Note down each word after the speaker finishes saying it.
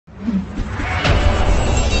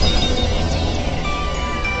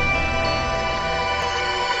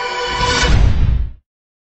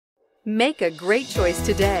Make a great choice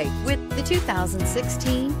today with the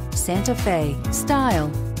 2016 Santa Fe.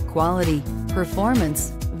 Style, quality, performance,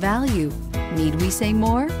 value. Need we say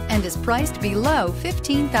more? And is priced below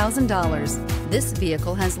 $15,000. This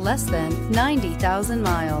vehicle has less than 90,000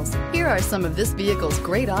 miles. Here are some of this vehicle's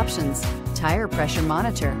great options: tire pressure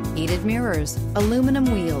monitor, heated mirrors, aluminum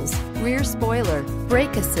wheels, rear spoiler,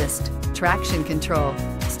 brake assist, traction control,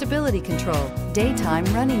 stability control, daytime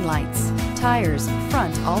running lights, tires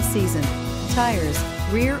front all season, tires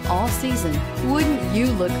rear all season. Wouldn't you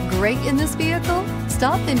look great in this vehicle?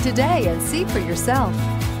 Stop in today and see for yourself.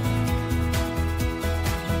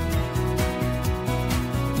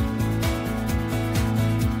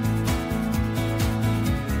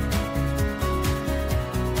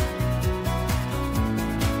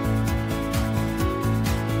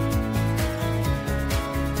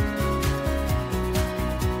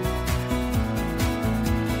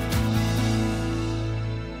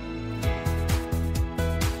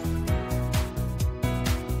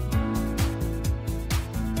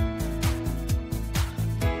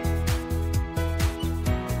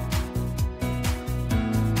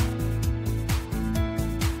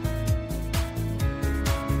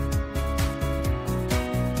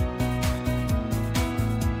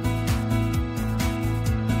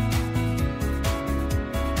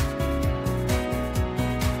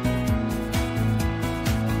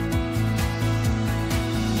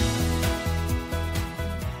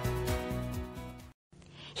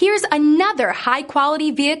 Here's another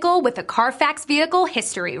high-quality vehicle with a Carfax Vehicle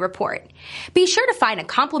History Report. Be sure to find a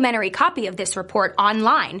complimentary copy of this report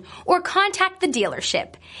online or contact the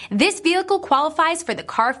dealership. This vehicle qualifies for the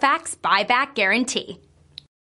Carfax Buyback Guarantee.